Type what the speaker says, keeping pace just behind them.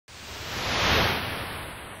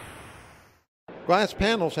Glass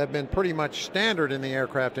panels have been pretty much standard in the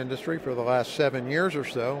aircraft industry for the last 7 years or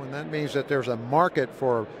so, and that means that there's a market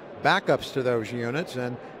for backups to those units,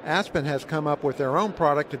 and Aspen has come up with their own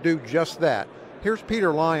product to do just that. Here's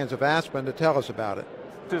Peter Lyons of Aspen to tell us about it.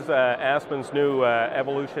 This is Aspen's new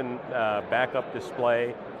Evolution backup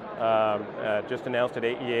display. Just announced at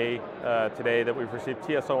AEA today that we've received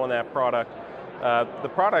TSO on that product. The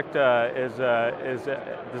product is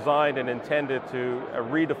designed and intended to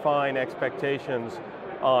redefine expectations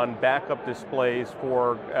on backup displays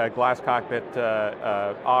for glass cockpit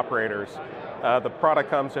operators. The product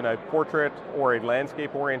comes in a portrait or a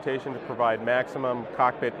landscape orientation to provide maximum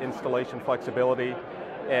cockpit installation flexibility,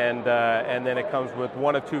 and then it comes with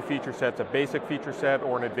one of two feature sets, a basic feature set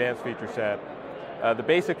or an advanced feature set. The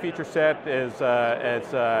basic feature set is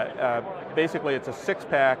basically it's a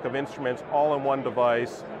 6-pack of instruments all in one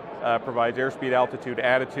device, provides airspeed, altitude,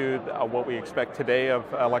 attitude, what we expect today of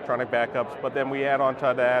electronic backups, but then we add on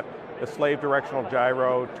to that a slave directional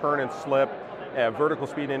gyro, turn and slip, a vertical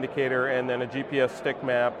speed indicator, and then a GPS stick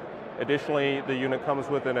map. Additionally, the unit comes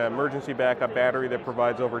with an emergency backup battery that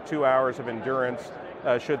provides over 2 hours of endurance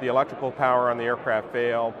should the electrical power on the aircraft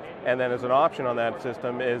fail. And then as an option on that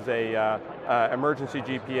system is a emergency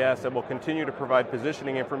GPS that will continue to provide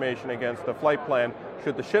positioning information against the flight plan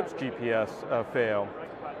should the ship's GPS fail.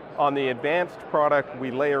 On the advanced product, we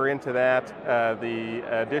layer into that the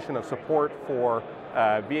addition of support for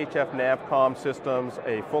VHF NavCom systems,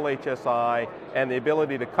 a full HSI, and the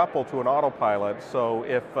ability to couple to an autopilot. So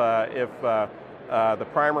if the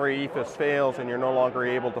primary EFIS fails and you're no longer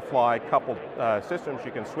able to fly coupled systems,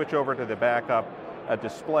 you can switch over to the backup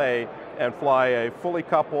display and fly a fully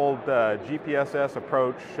coupled GPSS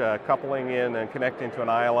approach, coupling in and connecting to an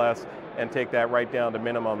ILS, and take that right down to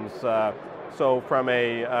minimums. So from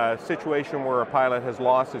a situation where a pilot has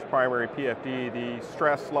lost his primary PFD, the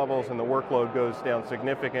stress levels and the workload goes down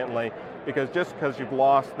significantly, because just because you've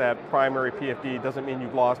lost that primary PFD doesn't mean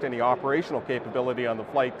you've lost any operational capability on the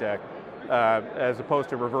flight deck, as opposed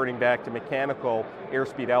to reverting back to mechanical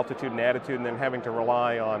airspeed, altitude, and attitude, and then having to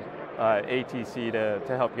rely on ATC to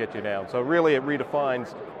help get you down. So really it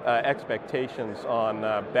redefines expectations on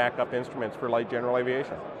backup instruments for light general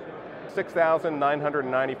aviation.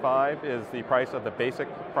 $6,995 is the price of the basic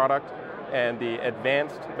product, and the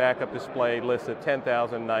advanced backup display lists at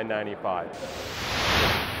 $10,995.